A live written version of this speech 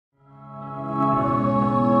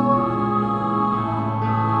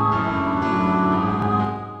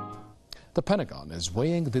The Pentagon is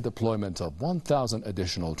weighing the deployment of 1,000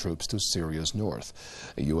 additional troops to Syria's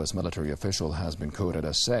north. A U.S. military official has been quoted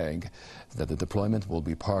as saying that the deployment will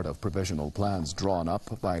be part of provisional plans drawn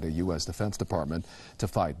up by the U.S. Defense Department to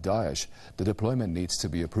fight Daesh. The deployment needs to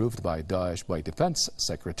be approved by Defense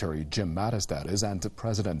Secretary Jim Mattis, that is, and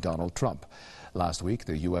President Donald Trump. Last week,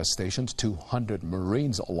 the U.S. stationed 200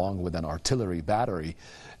 Marines along with an artillery battery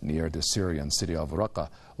near the Syrian city of Raqqah.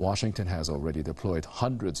 Washington has already deployed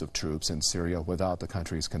hundreds of troops in Syria without the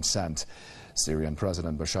country's consent. Syrian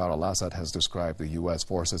President Bashar al-Assad has described the U.S.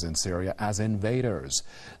 forces in Syria as invaders.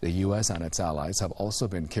 The U.S. and its allies have also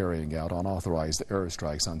been carrying out unauthorized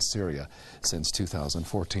airstrikes on Syria since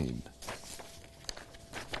 2014.